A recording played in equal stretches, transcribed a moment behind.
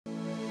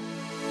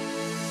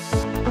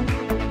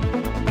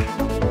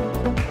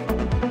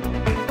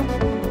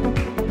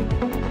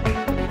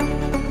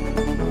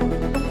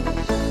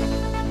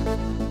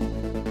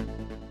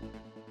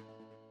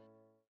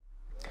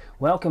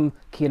Welcome,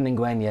 Kieran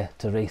Ngwenya,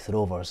 to Raith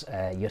Rovers.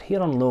 You're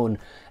here on loan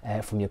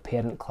from your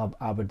parent club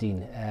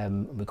Aberdeen.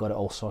 We got it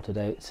all sorted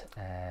out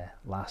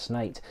last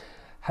night.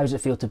 How does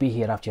it feel to be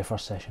here after your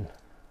first session?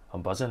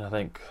 I'm buzzing. I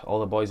think all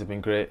the boys have been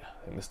great.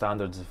 I think the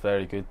standards are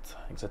very good.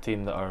 It's a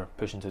team that are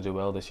pushing to do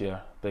well this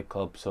year, big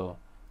club, so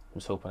I'm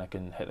just hoping I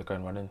can hit the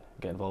ground running,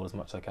 get involved as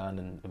much as I can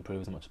and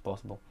improve as much as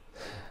possible.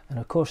 And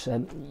of course,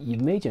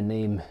 you've made your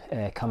name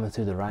coming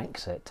through the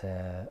ranks at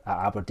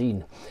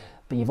Aberdeen,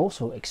 but you've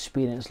also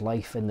experienced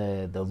life in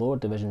the lower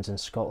divisions in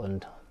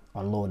Scotland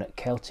on loan at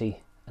Kelty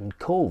and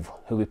Cove,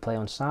 who we play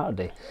on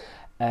Saturday.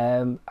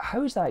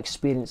 How is that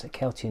experience at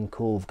Kelty and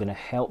Cove going to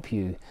help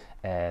you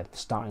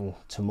starting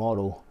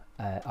tomorrow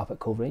up at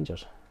Cove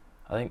Rangers?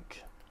 I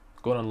think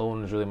going on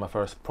loan is really my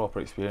first proper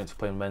experience of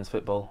playing men's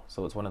football,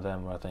 so it's one of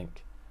them where I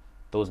think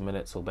those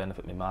minutes will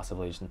benefit me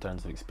massively just in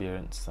terms of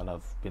experience, and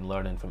I've been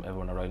learning from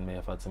everyone around me.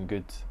 I've had some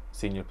good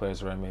senior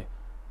players around me,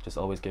 just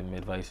always giving me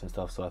advice and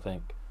stuff, so I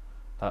think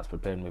that's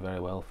preparing me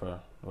very well for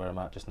where I'm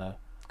at just now.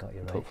 Got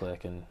you right. Hopefully I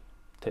can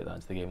take that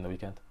into the game on the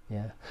weekend.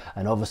 Yeah,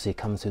 and obviously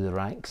coming through the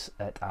ranks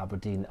at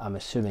Aberdeen, I'm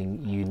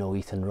assuming you know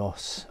Ethan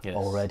Ross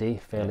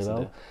already fairly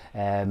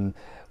well.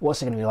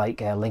 What's it going to be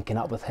like linking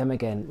up with him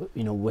again,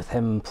 you know, with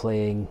him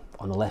playing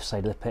on the left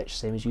side of the pitch,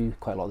 same as you,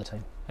 quite a lot of the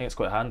time? I think it's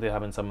quite handy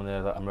having someone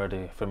there that I'm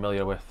already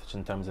familiar with, just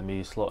in terms of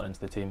me slotting into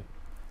the team.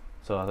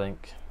 So I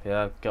think,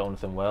 yeah, get on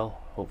with him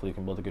well. Hopefully you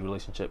can build a good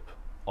relationship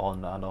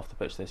on and off the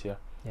pitch this year.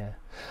 Yeah,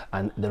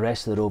 and the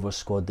rest of the Rovers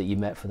squad that you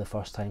met for the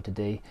first time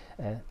today,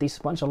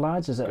 decent bunch of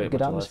lads. Is it a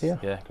good atmosphere?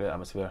 Yeah, great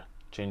atmosphere.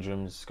 Change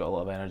rooms got a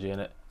lot of energy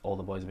in it. All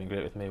the boys have been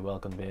great with me,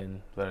 welcomed me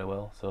in very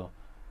well. So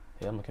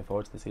yeah, I'm looking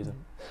forward to the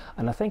season.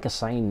 And I think a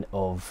sign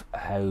of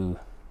how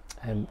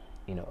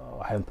you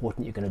know how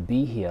important you're going to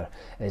be here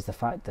is the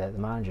fact that the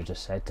manager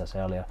just said to us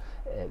earlier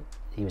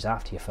he was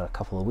after you for a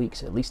couple of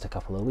weeks, at least a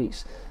couple of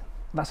weeks.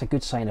 That's a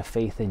good sign of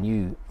faith in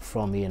you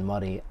from Ian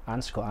Murray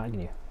and Scott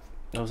Agnew.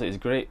 Obviously it's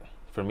great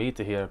for me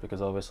to hear,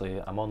 because obviously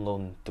I'm on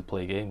loan to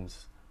play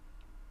games.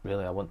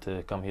 Really, I want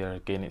to come here,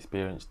 gain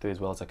experience, do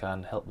as well as I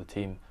can, help the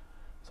team.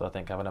 So I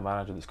think having a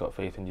manager that's got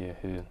faith in you,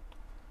 who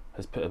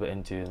has put a bit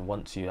into you and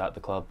wants you at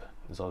the club,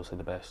 is obviously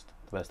the best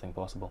thing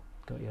possible.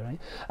 Got you right.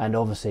 And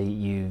obviously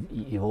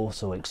you've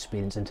also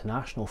experienced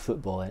international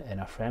football in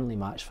a friendly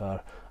match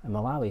for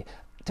Malawi.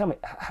 Tell me,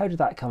 how did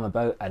that come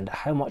about, and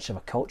how much of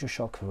a culture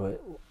shock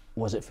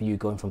was it for you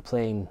going from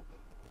playing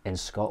in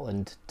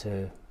Scotland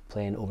to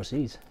playing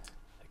overseas?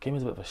 It came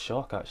as a bit of a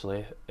shock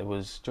actually. It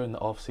was during the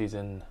off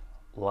season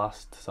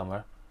last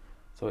summer,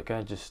 so it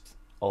kind of just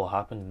all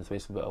happened in the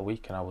space of about a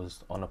week, and I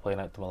was on a plane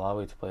out to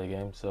Malawi to play a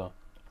game, so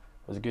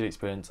it was a good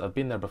experience. I've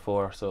been there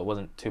before, so it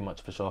wasn't too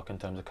much of a shock in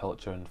terms of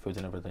culture and food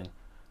and everything.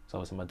 So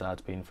obviously my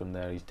dad's been from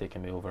there, he's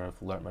taken me over,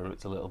 I've learnt my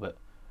roots a little bit,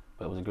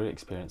 but it was a great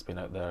experience being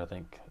out there. I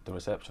think the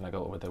reception I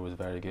got over there was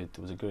very good. It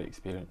was a great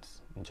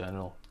experience in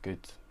general, good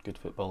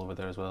football over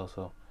there as well,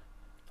 so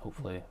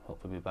hopefully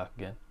be back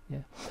again.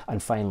 Yeah.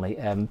 And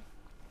finally,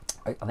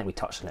 I think we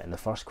touched on it in the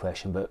first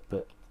question,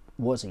 but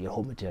what is it you're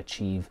hoping to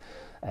achieve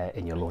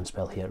in your loan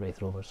spell here at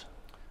Raith Rovers?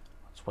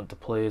 I just want to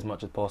play as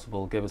much as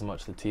possible, give as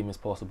much to the team as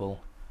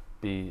possible.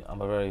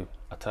 I'm a very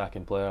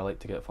attacking player, I like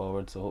to get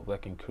forward, so hopefully I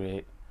can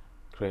create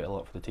a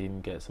lot for the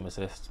team, get some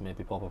assists,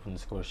 maybe pop up on the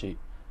score sheet.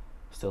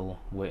 Still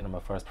waiting on my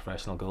first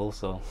professional goal,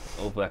 so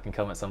hopefully I can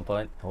come at some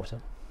point.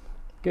 Awesome.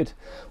 Good.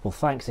 Well,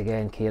 thanks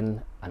again,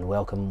 Kieran, and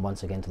welcome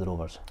once again to the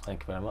Rovers.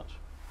 Thank you very much.